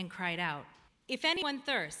and cried out, "If anyone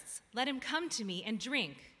thirsts, let him come to me and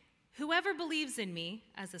drink. Whoever believes in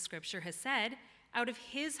me, as the scripture has said, out of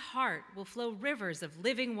his heart will flow rivers of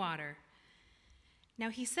living water." Now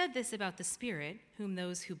he said this about the Spirit, whom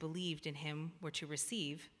those who believed in him were to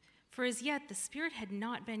receive, for as yet the Spirit had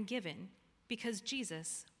not been given, because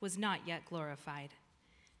Jesus was not yet glorified.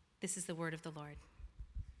 This is the word of the Lord.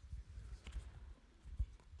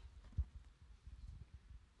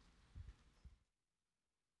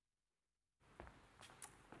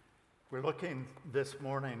 We're looking this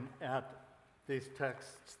morning at these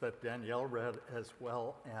texts that Danielle read, as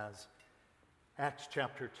well as Acts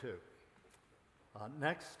chapter 2.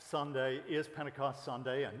 Next Sunday is Pentecost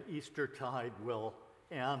Sunday, and Eastertide will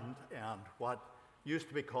end, and what used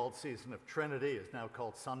to be called Season of Trinity is now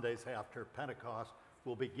called Sundays after Pentecost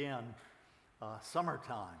will begin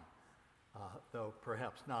summertime, though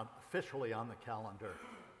perhaps not officially on the calendar.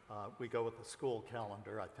 We go with the school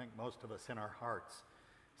calendar, I think most of us in our hearts.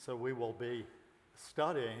 So we will be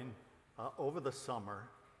studying over the summer,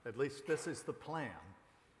 at least this is the plan.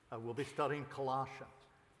 We'll be studying Colossians,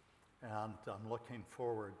 and I'm looking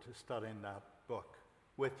forward to studying that book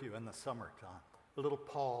with you in the summertime, a little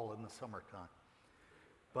Paul in the summertime.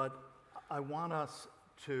 But I want us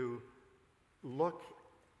to look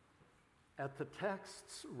at the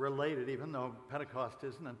texts related, even though Pentecost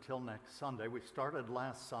isn't until next Sunday. We started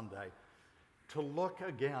last Sunday to look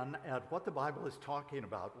again at what the Bible is talking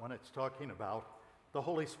about when it's talking about the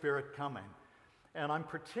Holy Spirit coming. And I'm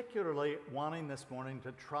particularly wanting this morning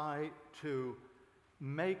to try to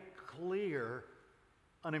make clear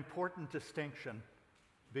an important distinction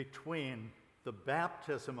between the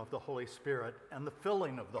baptism of the Holy Spirit and the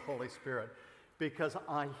filling of the Holy Spirit, because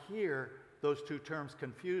I hear those two terms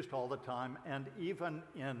confused all the time, and even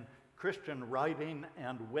in Christian writing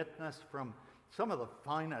and witness from some of the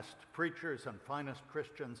finest preachers and finest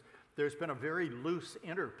Christians, there's been a very loose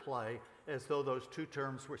interplay as though those two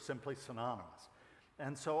terms were simply synonymous.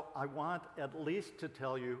 And so I want at least to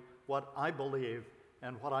tell you what I believe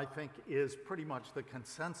and what I think is pretty much the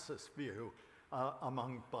consensus view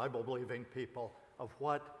among Bible-believing people of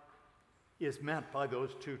what is meant by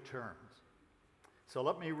those two terms. So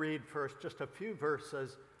let me read first just a few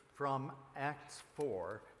verses from Acts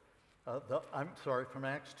 4, from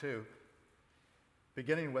Acts 2,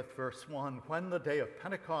 beginning with verse 1. When the day of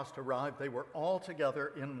Pentecost arrived, they were all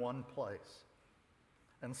together in one place.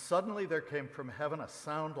 And suddenly there came from heaven a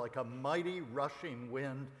sound like a mighty rushing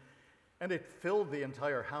wind, and it filled the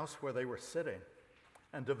entire house where they were sitting.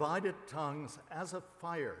 And divided tongues as of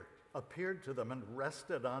fire appeared to them and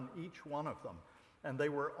rested on each one of them. And they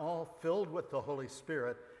were all filled with the Holy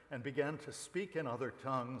Spirit and began to speak in other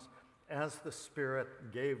tongues as the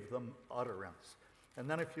Spirit gave them utterance. And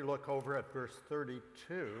then if you look over at verse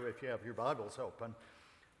 32, if you have your Bibles open,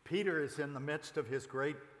 Peter is in the midst of his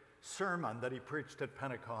great sermon that he preached at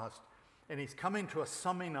Pentecost, and he's coming to a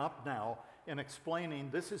summing up now and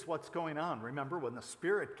explaining this is what's going on. Remember when the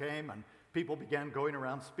Spirit came and people began going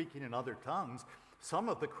around speaking in other tongues, some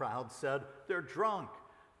of the crowd said, "They're drunk."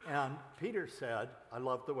 And Peter said, I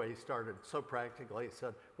love the way he started so practically, he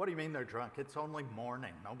said, "What do you mean they're drunk? It's only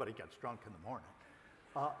morning. Nobody gets drunk in the morning."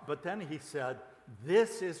 But then he said,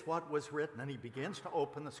 "This is what was written," and he begins to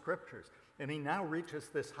open the scriptures. And he now reaches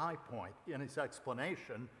this high point in his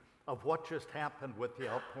explanation of what just happened with the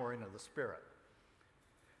outpouring of the Spirit.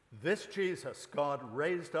 "This Jesus God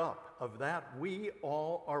raised up, of that we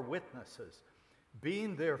all are witnesses.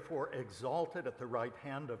 Being therefore exalted at the right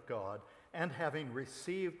hand of God, and having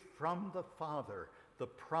received from the Father the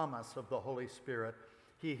promise of the Holy Spirit,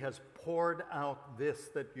 he has poured out this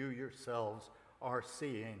that you yourselves are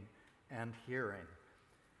seeing and hearing."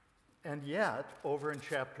 And yet, over in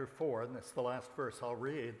chapter 4, and this is the last verse I'll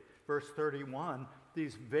read, verse 31,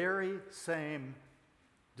 these very same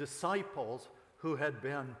disciples who had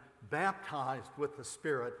been baptized with the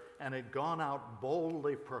Spirit and had gone out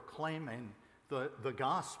boldly proclaiming the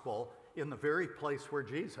gospel in the very place where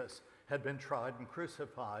Jesus had been tried and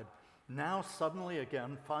crucified, now suddenly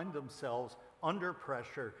again find themselves under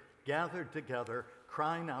pressure, gathered together,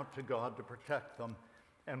 crying out to God to protect them.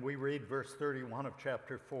 And we read verse 31 of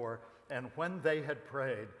chapter 4, "And when they had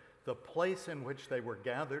prayed, the place in which they were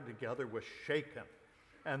gathered together was shaken,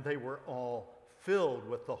 and they were all filled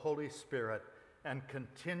with the Holy Spirit and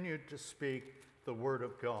continued to speak the word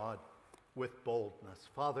of God with boldness."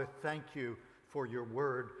 Father, thank you for your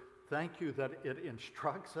word. Thank you that it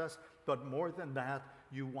instructs us, but more than that,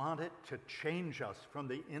 you want it to change us from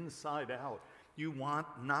the inside out. You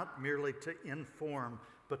want not merely to inform,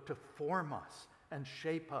 but to form us and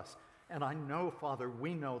shape us. And I know, Father,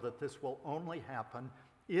 we know that this will only happen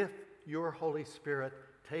if your Holy Spirit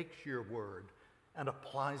takes your word and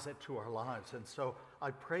applies it to our lives. And so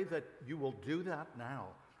I pray that you will do that now.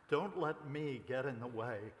 Don't let me get in the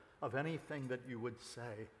way of anything that you would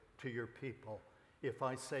say to your people. If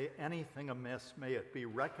I say anything amiss, may it be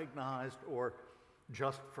recognized or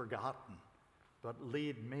just forgotten. But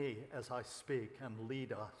lead me as I speak, and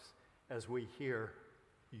lead us as we hear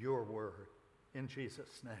your word. In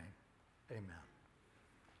Jesus' name, amen.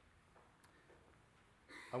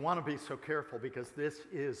 I want to be so careful because this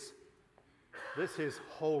is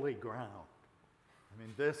holy ground. I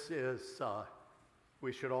mean,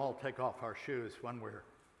 we should all take off our shoes when we're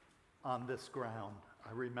on this ground.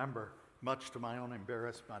 I remember, much to my own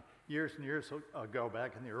embarrassment, years and years ago,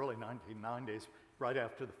 back in the early 1990s, right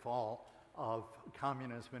after the fall of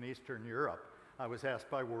communism in Eastern Europe, I was asked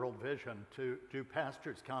by World Vision to do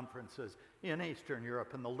pastors' conferences in Eastern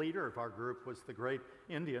Europe, and the leader of our group was the great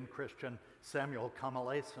Indian Christian Samuel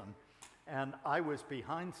Kamalasan. And I was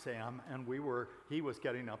behind Sam, and he was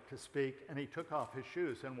getting up to speak, and he took off his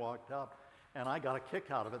shoes and walked up, and I got a kick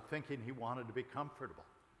out of it, thinking he wanted to be comfortable.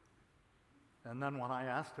 And then when I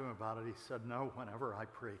asked him about it, he said, no, whenever I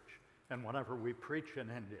preach, and whenever we preach in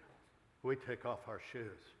India, we take off our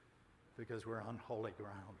shoes because we're on holy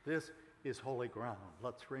ground. This is holy ground.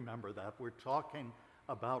 Let's remember that. We're talking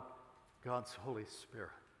about God's Holy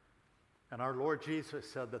Spirit. And our Lord Jesus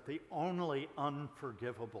said that the only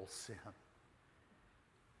unforgivable sin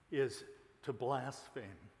is to blaspheme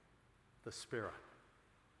the Spirit.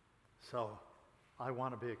 So I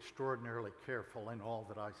want to be extraordinarily careful in all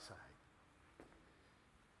that I say.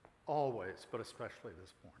 Always, but especially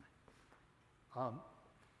this morning.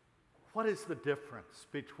 What is the difference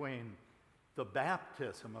between the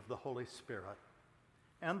baptism of the Holy Spirit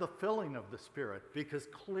and the filling of the Spirit? Because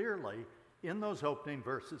clearly, in those opening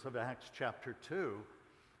verses of Acts chapter 2,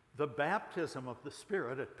 the baptism of the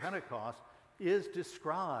Spirit at Pentecost is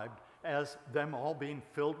described as them all being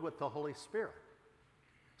filled with the Holy Spirit.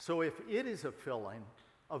 So if it is a filling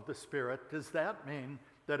of the Spirit, does that mean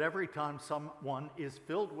that every time someone is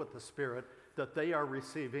filled with the Spirit, that they are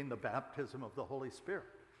receiving the baptism of the Holy Spirit?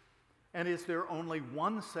 And is there only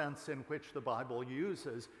one sense in which the Bible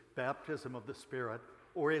uses baptism of the Spirit,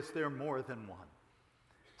 or is there more than one?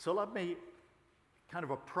 So let me kind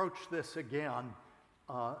of approach this again,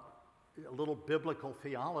 a little biblical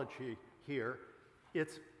theology here.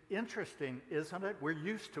 It's interesting, isn't it? We're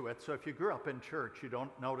used to it, so if you grew up in church, you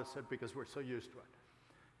don't notice it because we're so used to it.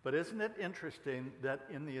 But isn't it interesting that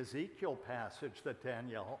in the Ezekiel passage that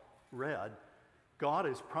Danielle read, God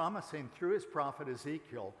is promising through his prophet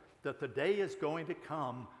Ezekiel that the day is going to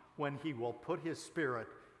come when he will put his Spirit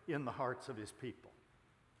in the hearts of his people.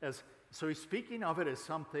 So he's speaking of it as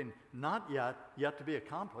something not yet to be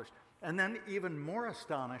accomplished. And then even more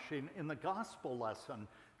astonishing, in the gospel lesson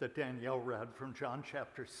that Danielle read from John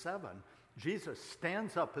chapter 7, Jesus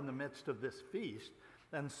stands up in the midst of this feast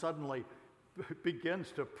and suddenly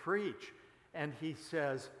begins to preach. And he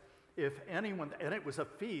says, if anyone, and it was a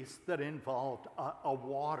feast that involved a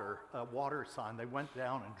water sign. They went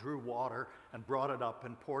down and drew water and brought it up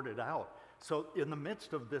and poured it out. So in the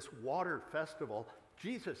midst of this water festival,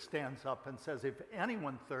 Jesus stands up and says, if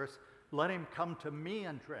anyone thirsts, let him come to me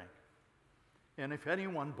and drink. And if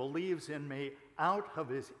anyone believes in me, out of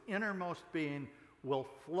his innermost being will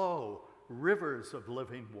flow rivers of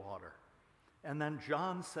living water. And then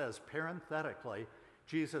John says, parenthetically,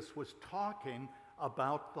 Jesus was talking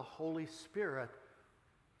about the Holy Spirit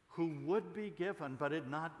who would be given, but had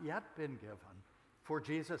not yet been given, for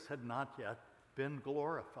Jesus had not yet been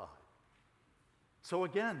glorified. So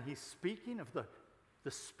again, he's speaking of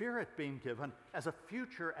the Spirit being given as a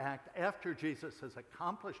future act after Jesus has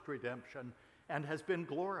accomplished redemption and has been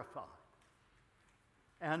glorified.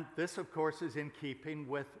 And this, of course, is in keeping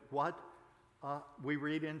with what we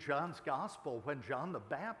read in John's Gospel. When John the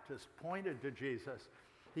Baptist pointed to Jesus,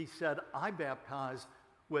 he said, I baptize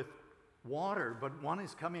with water, but one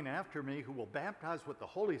is coming after me who will baptize with the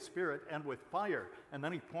Holy Spirit and with fire. And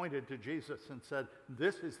then he pointed to Jesus and said,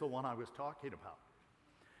 this is the one I was talking about.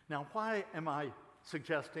 Now, why am I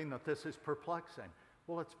suggesting that this is perplexing?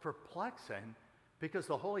 Well, it's perplexing because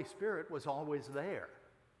the Holy Spirit was always there.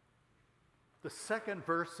 The second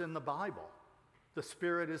verse in the Bible, the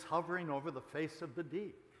Spirit is hovering over the face of the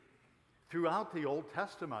deep. Throughout the Old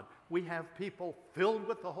Testament, we have people filled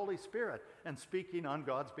with the Holy Spirit and speaking on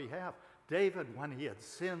God's behalf. David, when he had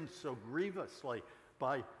sinned so grievously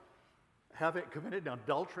by having committed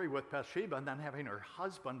adultery with Bathsheba and then having her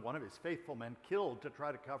husband, one of his faithful men, killed to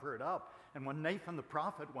try to cover it up. And when Nathan the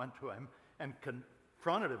prophet went to him and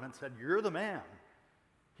confronted him and said, you're the man,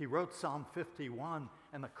 he wrote Psalm 51,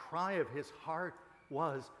 and the cry of his heart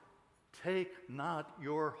was, take not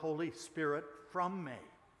your Holy Spirit from me.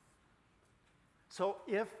 So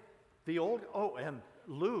if and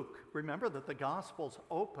Luke, remember that the Gospels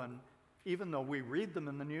open, even though we read them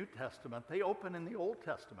in the New Testament, they open in the Old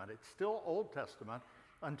Testament. It's still Old Testament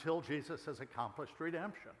until Jesus has accomplished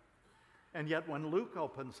redemption. And yet when Luke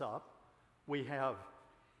opens up, we have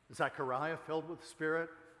Zechariah filled with the Spirit,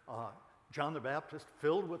 John the Baptist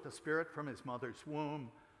filled with the Spirit from his mother's womb,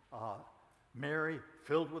 Mary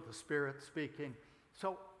filled with the Spirit speaking.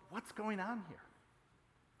 So what's going on here?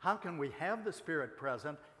 How can we have the Spirit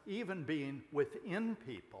present, even being within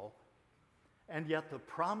people, and yet the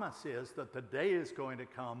promise is that the day is going to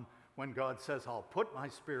come when God says, I'll put my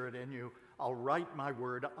Spirit in you, I'll write my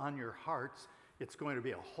word on your hearts. It's going to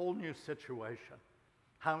be a whole new situation.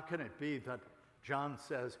 How can it be that John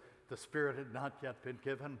says the Spirit had not yet been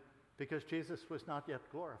given? Because Jesus was not yet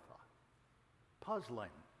glorified. Puzzling,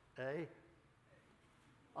 eh?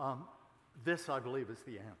 This, I believe, is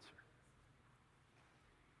the answer.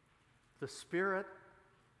 The Spirit,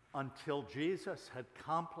 until Jesus had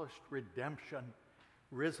accomplished redemption,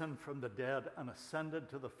 risen from the dead, and ascended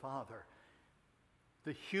to the Father,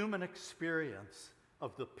 the human experience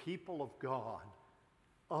of the people of God,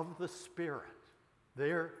 of the Spirit,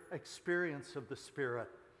 their experience of the Spirit,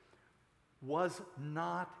 was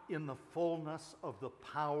not in the fullness of the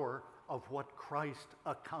power of what Christ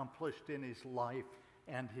accomplished in his life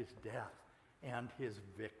and his death and his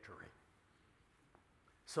victory.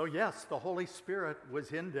 So yes, the Holy Spirit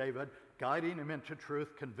was in David, guiding him into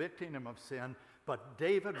truth, convicting him of sin, but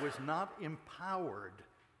David was not empowered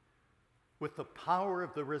with the power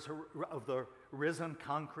of the risen,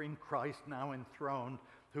 conquering Christ now enthroned,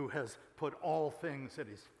 who has put all things at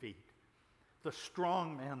his feet. The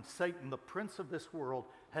strong man, Satan, the prince of this world,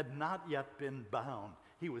 had not yet been bound.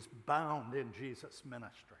 He was bound in Jesus'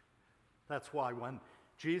 ministry. That's why when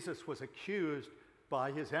Jesus was accused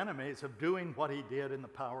by his enemies of doing what he did in the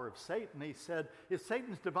power of Satan, he said, if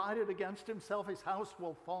Satan's divided against himself, his house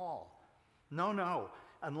will fall. No.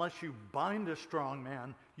 Unless you bind a strong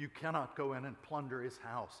man, you cannot go in and plunder his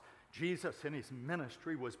house. Jesus in his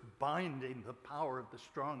ministry was binding the power of the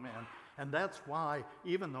strong man. And that's why,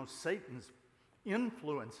 even though Satan's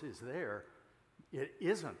influence is there, it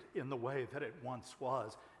isn't in the way that it once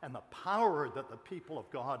was. And the power that the people of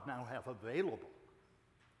God now have available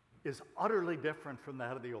is utterly different from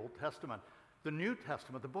that of the Old Testament. The New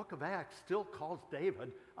Testament, the book of Acts, still calls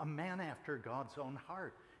David a man after God's own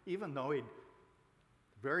heart, even though he'd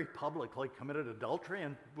very publicly committed adultery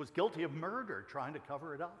and was guilty of murder, trying to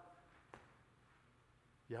cover it up.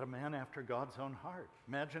 Yet a man after God's own heart.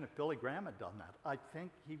 Imagine if Billy Graham had done that. I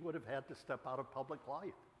think he would have had to step out of public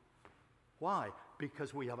life. Why?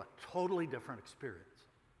 Because we have a totally different experience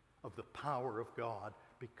of the power of God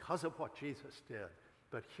because of what Jesus did.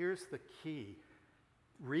 But here's the key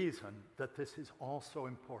reason that this is also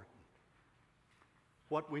important.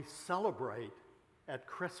 What we celebrate at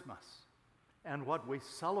Christmas and what we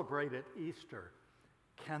celebrate at Easter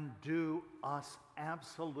can do us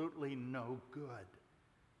absolutely no good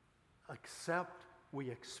except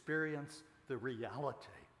we experience the reality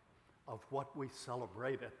of what we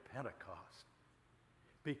celebrate at Pentecost.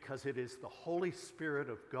 Because it is the Holy Spirit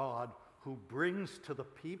of God who brings to the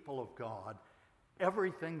people of God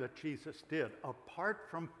everything that Jesus did. Apart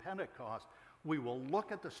from Pentecost, we will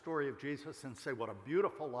look at the story of Jesus and say, what a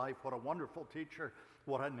beautiful life, what a wonderful teacher,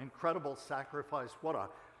 what an incredible sacrifice,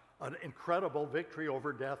 what an incredible victory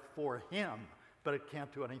over death for him. But it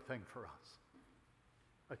can't do anything for us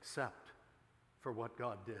except for what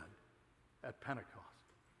God did at Pentecost.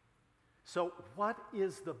 So what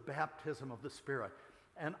is the baptism of the Spirit?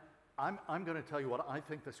 And I'm going to tell you what I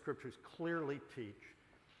think the Scriptures clearly teach.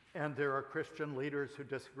 And there are Christian leaders who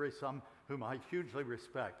disagree, some whom I hugely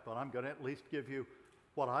respect, but I'm going to at least give you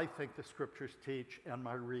what I think the Scriptures teach and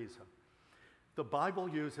my reason. The Bible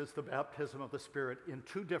uses the baptism of the Spirit in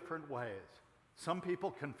two different ways. Some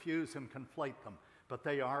people confuse and conflate them, but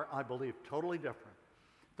they are, I believe, totally different.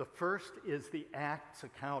 The first is the Acts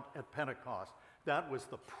account at Pentecost. That was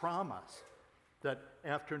the promise that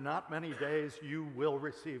after not many days you will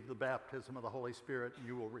receive the baptism of the Holy Spirit and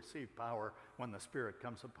you will receive power when the Spirit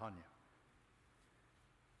comes upon you.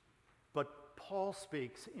 But Paul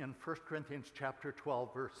speaks in 1 Corinthians chapter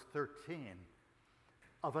 12, verse 13,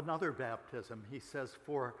 of another baptism. He says,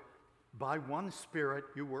 for by one Spirit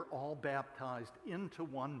you were all baptized into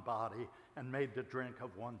one body and made to drink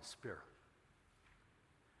of one Spirit.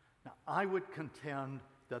 Now, I would contend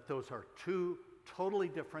that those are two totally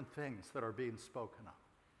different things that are being spoken of.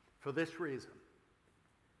 For this reason,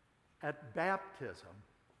 at baptism,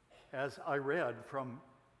 as I read from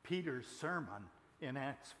Peter's sermon in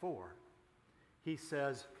Acts 4. He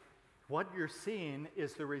says, what you're seeing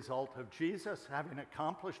is the result of Jesus having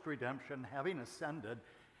accomplished redemption, having ascended,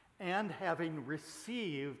 and having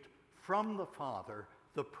received from the Father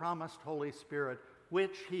the promised Holy Spirit,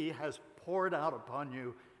 which he has poured out upon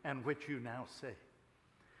you and which you now see.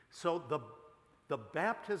 So the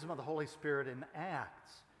baptism of the Holy Spirit in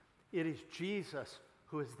Acts, it is Jesus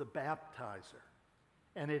who is the baptizer,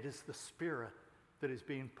 and it is the Spirit that is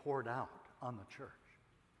being poured out on the church.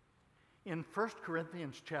 In 1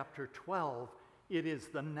 Corinthians chapter 12, it is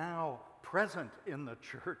the now present in the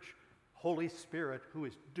church Holy Spirit who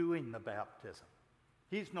is doing the baptism.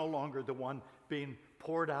 He's no longer the one being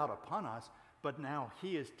poured out upon us, but now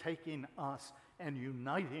he is taking us and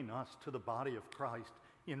uniting us to the body of Christ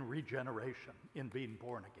in regeneration, in being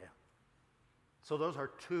born again. So those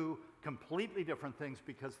are two completely different things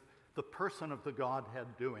because the person of the Godhead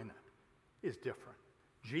doing it is different.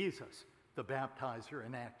 Jesus, the baptizer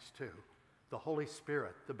in Acts 2. The Holy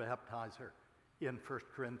Spirit, the baptizer in 1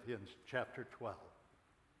 Corinthians chapter 12.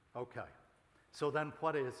 Okay, so then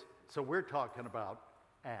so we're talking about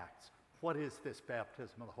Acts. What is this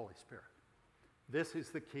baptism of the Holy Spirit? This is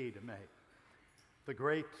the key to me. The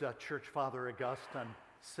great church father Augustine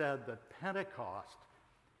said that Pentecost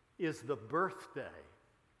is the birthday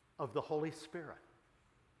of the Holy Spirit.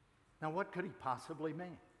 Now, what could he possibly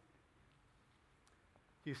mean?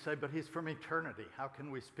 You say, but he's from eternity. How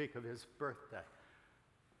can we speak of his birthday?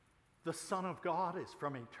 The Son of God is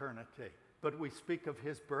from eternity, but we speak of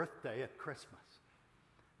his birthday at Christmas.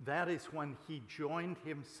 That is when he joined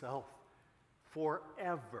himself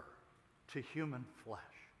forever to human flesh.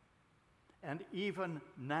 And even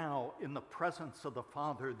now, in the presence of the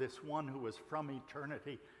Father, this one who is from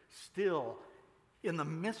eternity, still in the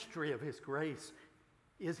mystery of his grace,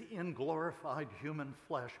 is in glorified human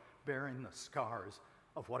flesh, bearing the scars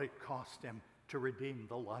of what it cost him to redeem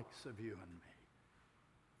the likes of you and me.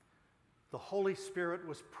 The Holy Spirit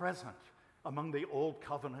was present among the Old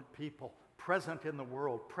Covenant people, present in the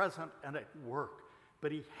world, present and at work,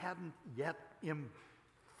 but he hadn't yet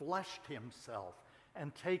fleshed himself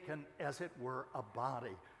and taken, as it were, a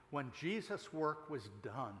body. When Jesus' work was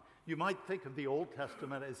done, you might think of the Old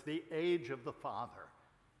Testament as the age of the Father.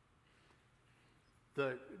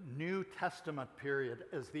 The New Testament period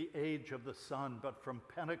as the age of the Son, but from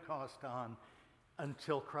Pentecost on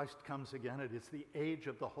until Christ comes again, it is the age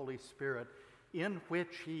of the Holy Spirit in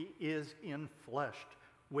which he is infleshed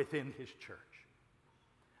within his church.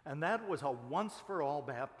 And that was a once-for-all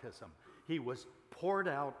baptism. He was poured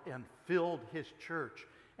out and filled his church,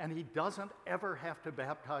 and he doesn't ever have to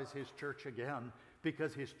baptize his church again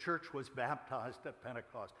because his church was baptized at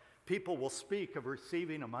Pentecost. People will speak of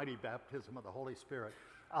receiving a mighty baptism of the Holy Spirit.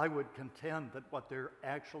 I would contend that what they're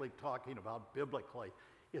actually talking about biblically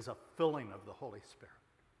is a filling of the Holy Spirit.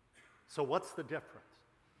 So what's the difference?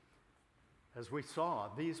 As we saw,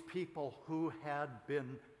 these people who had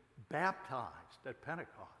been baptized at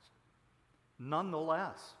Pentecost,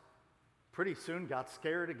 nonetheless, pretty soon got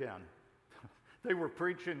scared again. They were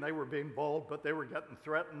preaching, they were being bold, but they were getting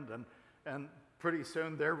threatened, and pretty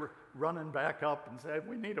soon they're running back up and saying,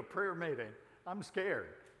 we need a prayer meeting. I'm scared.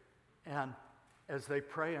 And as they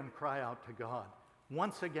pray and cry out to God,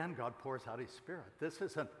 once again, God pours out his Spirit.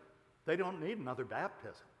 They don't need another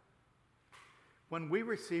baptism. When we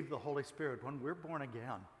receive the Holy Spirit, when we're born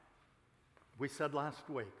again, we said last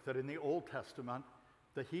week that in the Old Testament,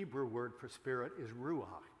 the Hebrew word for spirit is ruach,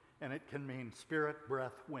 and it can mean spirit,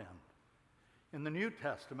 breath, wind. In the New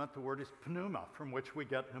Testament, the word is pneuma, from which we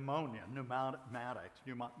get pneumonia, pneumatics,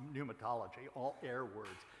 pneumatology, all air words.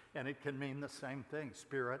 And it can mean the same thing,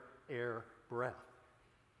 spirit, air, breath.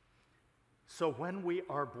 So when we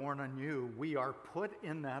are born anew, we are put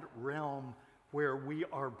in that realm where we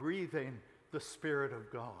are breathing the Spirit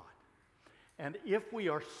of God. And if we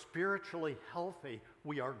are spiritually healthy,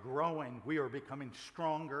 we are growing, we are becoming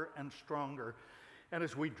stronger and stronger. And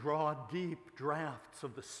as we draw deep drafts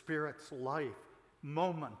of the Spirit's life,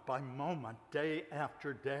 moment by moment, day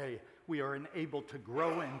after day, we are enabled to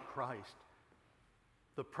grow in Christ.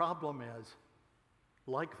 The problem is,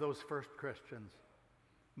 like those first Christians,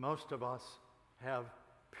 most of us have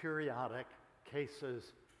periodic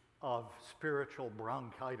cases of spiritual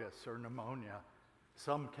bronchitis or pneumonia.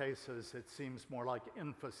 Some cases, it seems more like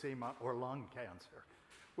emphysema or lung cancer,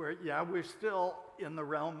 where, we're still in the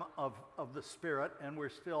realm of the Spirit, and we're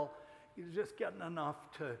still just getting enough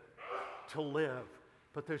to live,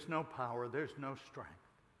 but there's no power, there's no strength.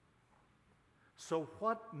 So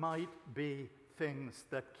what might be things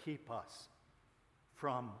that keep us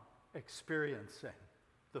from experiencing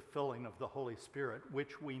the filling of the Holy Spirit,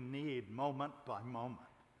 which we need moment by moment?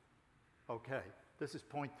 Okay, This is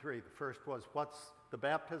point 3. The first was what's the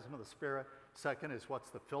baptism of the Spirit. Second is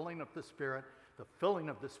what's the filling of the Spirit. The filling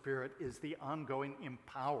of the Spirit is the ongoing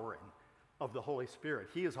empowering of the Holy Spirit.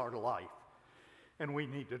 He is our life, and we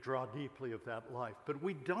need to draw deeply of that life, but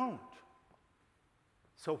we don't.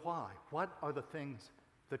 So why? What are the things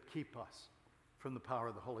that keep us from the power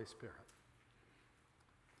of the Holy Spirit?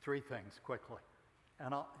 3 things quickly.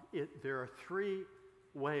 And there are 3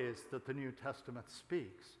 ways that the New Testament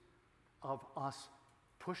speaks of us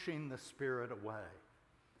pushing the Spirit away.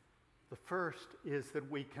 The first is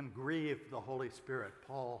that we can grieve the Holy Spirit.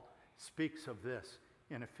 Paul speaks of this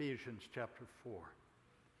in Ephesians chapter 4.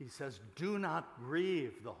 He says, do not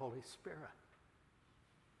grieve the Holy Spirit.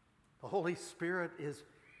 The Holy Spirit is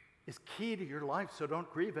key to your life, so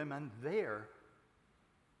don't grieve him. And there,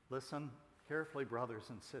 listen carefully, brothers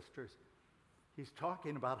and sisters, he's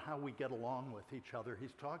talking about how we get along with each other.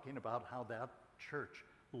 He's talking about how that church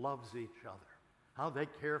loves each other, how they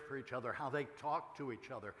care for each other, how they talk to each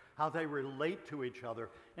other, how they relate to each other.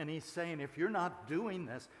 And he's saying, if you're not doing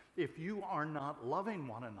this, if you are not loving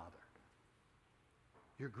one another,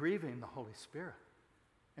 you're grieving the Holy Spirit,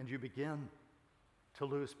 and you begin to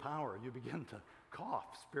lose power. You begin to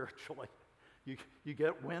cough spiritually. You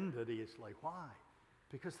get winded easily. Why?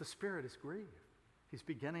 Because the Spirit is grieved. He's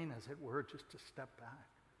beginning, as it were, just to step back.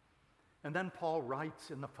 And then Paul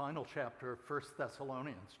writes in the final chapter of 1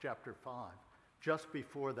 Thessalonians chapter 5, just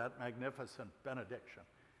before that magnificent benediction,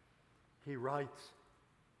 he writes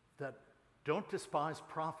that don't despise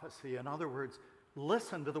prophecy. In other words,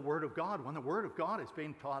 listen to the Word of God. When the Word of God is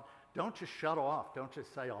being taught, don't just shut off. Don't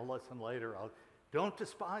just say, I'll listen later. Don't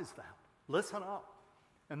despise that. Listen up.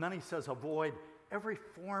 And then he says, avoid every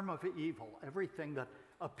form of evil, everything that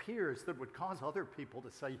appears that would cause other people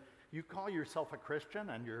to say, you call yourself a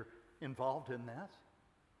Christian and you're involved in this?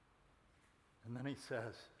 And then he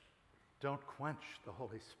says, don't quench the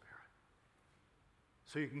Holy Spirit.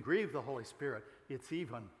 So you can grieve the Holy Spirit. It's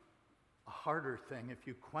even a harder thing if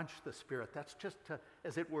you quench the Spirit. That's just to,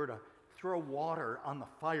 as it were, to throw water on the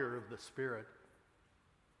fire of the Spirit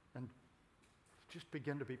and just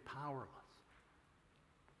begin to be powerless.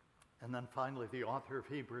 And then finally, the author of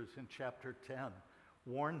Hebrews in chapter 10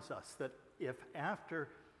 warns us that if after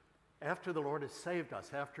the Lord has saved us,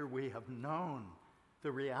 after we have known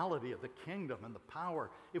the reality of the kingdom and the power,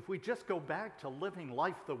 if we just go back to living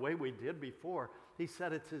life the way we did before, he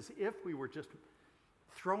said it's as if we were just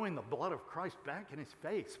throwing the blood of Christ back in his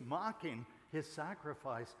face, mocking his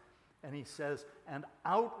sacrifice, and he says, and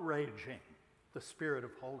outraging the Spirit of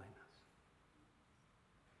holiness.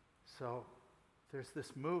 So there's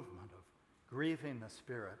this movement of grieving the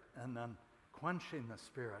Spirit and then quenching the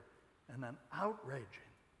Spirit and then outraging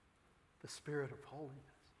the Spirit of holiness.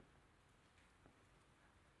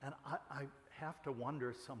 And I have to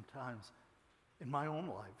wonder sometimes in my own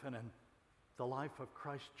life and in the life of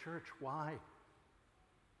Christ Church why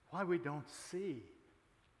we don't see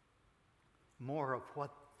more of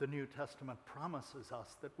what the New Testament promises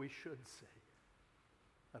us that we should see.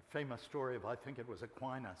 That famous story of, I think it was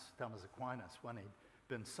Thomas Aquinas, when he'd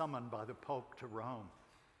been summoned by the Pope to Rome.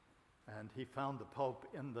 And he found the Pope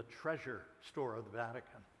in the treasure store of the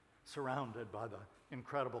Vatican, surrounded by the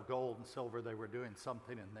incredible gold and silver. They were doing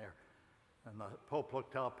something in there. And the Pope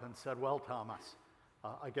looked up and said, well, Thomas,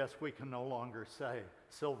 I guess we can no longer say,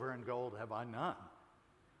 silver and gold have I none.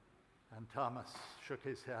 And Thomas shook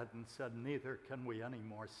his head and said, neither can we any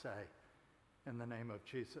more say, in the name of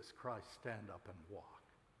Jesus Christ, stand up and walk.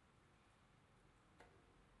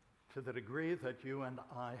 To the degree that you and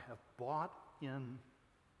I have bought in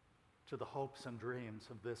to the hopes and dreams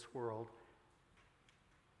of this world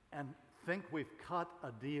and think we've cut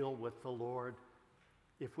a deal with the Lord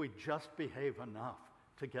if we just behave enough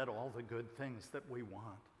to get all the good things that we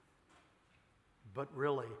want. But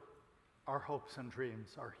really, our hopes and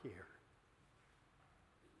dreams are here.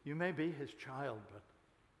 You may be his child, but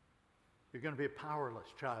you're going to be a powerless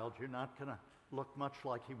child. You're not going to look much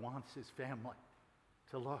like he wants his family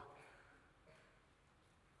to look.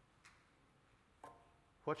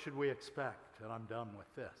 What should we expect? And I'm done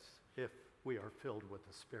with this. If we are filled with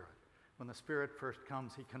the Spirit. When the Spirit first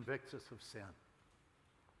comes, he convicts us of sin.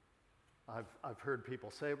 I've heard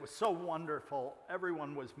people say it was so wonderful.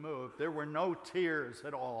 Everyone was moved. There were no tears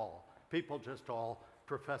at all. People just all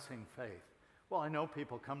professing faith. Well, I know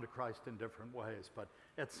people come to Christ in different ways, but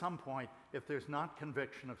at some point, if there's not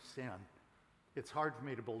conviction of sin, it's hard for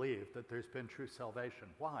me to believe that there's been true salvation.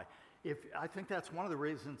 Why? I think that's one of the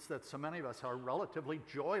reasons that so many of us are relatively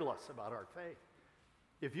joyless about our faith.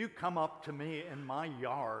 If you come up to me in my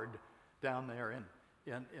yard down there,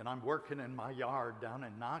 and I'm working in my yard down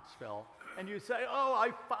in Knoxville, and you say, oh,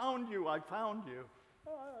 I found you, I'm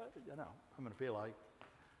going to be like,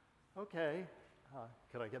 okay,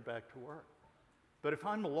 can I get back to work? But if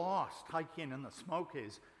I'm lost hiking in the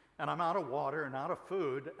Smokies, and I'm out of water and out of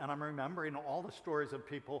food, and I'm remembering all the stories of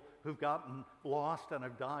people who've gotten lost and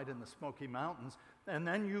have died in the Smoky Mountains, and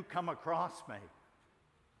then you come across me,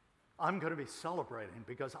 I'm going to be celebrating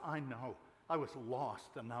because I know I was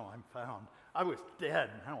lost and now I'm found. I was dead,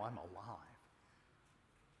 now I'm alive.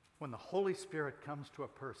 When the Holy Spirit comes to a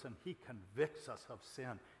person, he convicts us of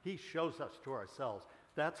sin. He shows us to ourselves.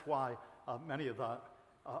 That's why many of the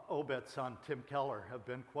obits on Tim Keller have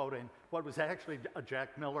been quoting what was actually a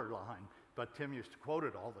Jack Miller line, but Tim used to quote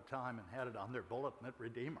it all the time and had it on their bulletin at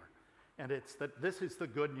Redeemer. And it's that this is the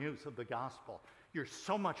good news of the gospel. You're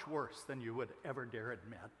so much worse than you would ever dare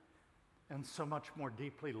admit, and so much more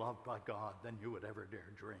deeply loved by God than you would ever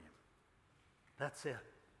dare dream. That's it.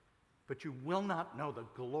 But you will not know the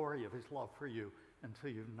glory of his love for you until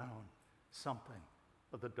you've known something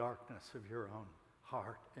of the darkness of your own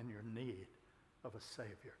heart and your need of a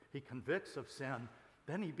Savior. He convicts of sin,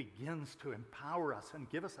 then he begins to empower us and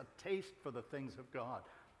give us a taste for the things of God.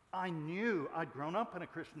 I knew I'd grown up in a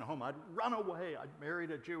Christian home. I'd run away. I'd married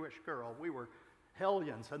a Jewish girl. We were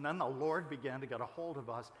hellions. And then the Lord began to get a hold of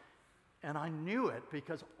us. And I knew it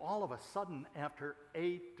because all of a sudden, after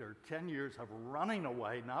 8 or 10 years of running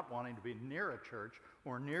away, not wanting to be near a church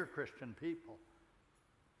or near Christian people,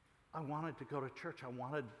 I wanted to go to church. I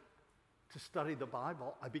wanted to study the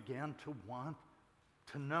Bible. I began to want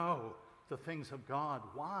to know the things of God.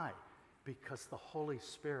 Why? Because the Holy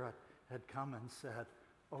Spirit had come and said,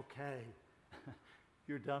 okay,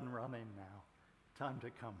 you're done running now. Time to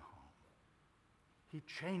come home. He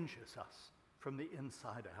changes us from the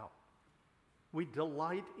inside out. We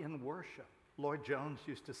delight in worship. Lloyd Jones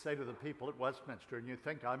used to say to the people at Westminster, and you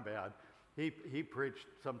think I'm bad, he preached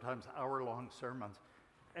sometimes hour-long sermons,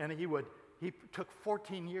 and he took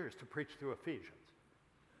 14 years to preach through Ephesians.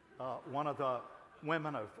 One of the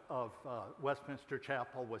women of Westminster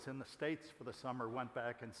Chapel was in the States for the summer, went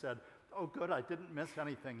back and said, oh good, I didn't miss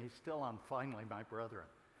anything. He's still on Finally, My Brethren.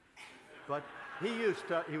 But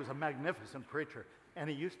he was a magnificent preacher, and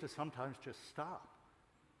he used to sometimes just stop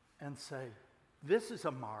and say, this is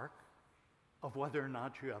a mark of whether or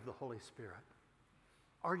not you have the Holy Spirit.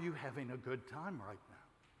 Are you having a good time right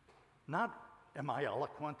now? Not, am I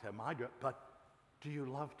eloquent, but do you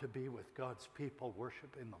love to be with God's people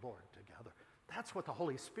worshiping the Lord together? That's what the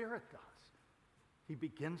Holy Spirit does. He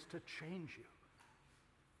begins to change you.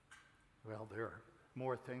 Well, there are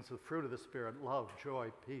more things. The fruit of the Spirit: love, joy,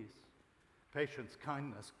 peace, patience,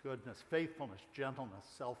 kindness, goodness, faithfulness, gentleness,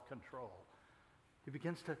 self-control. He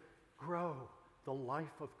begins to grow the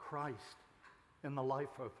life of Christ in the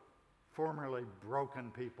life of formerly broken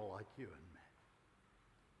people like you and me.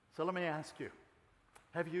 So let me ask you,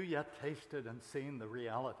 have you yet tasted and seen the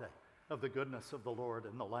reality of the goodness of the Lord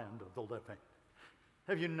in the land of the living?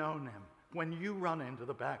 Have you known him? When you run into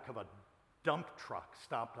the back of a dump truck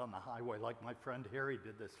stopped on the highway like my friend Harry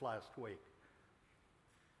did this last week,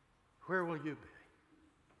 where will you be?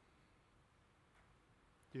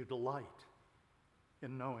 Do you delight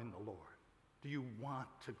in knowing the Lord? Do you want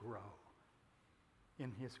to grow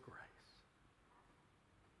in his grace?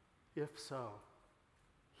 If so,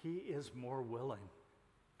 he is more willing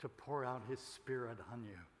to pour out his Spirit on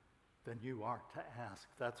you than you are to ask.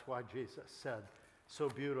 That's why Jesus said so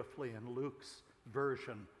beautifully in Luke's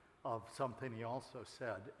version of something he also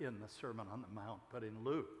said in the Sermon on the Mount. But in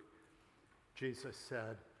Luke, Jesus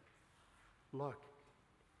said, look,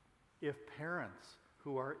 if parents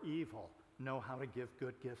who are evil know how to give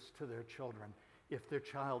good gifts to their children, if their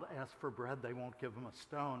child asks for bread, they won't give them a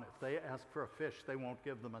stone. If they ask for a fish, they won't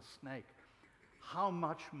give them a snake. How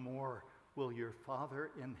much more will your Father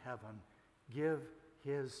in heaven give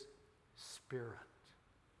his Spirit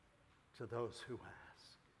to those who ask?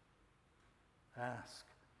 Ask,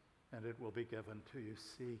 and it will be given to you.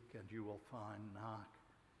 Seek, and you will find. Knock,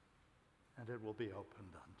 and it will be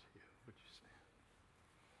opened unto you. Would you stand?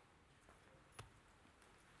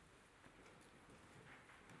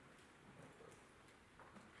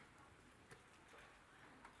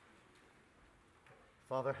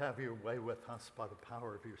 Father, have your way with us by the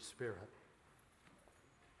power of your Spirit.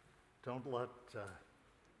 Don't let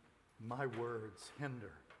my words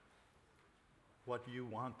hinder what you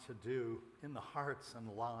want to do in the hearts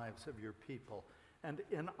and lives of your people and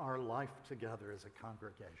in our life together as a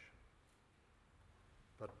congregation.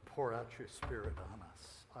 But pour out your Spirit on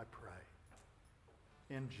us, I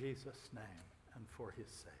pray. In Jesus' name and for his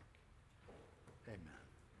sake. Amen.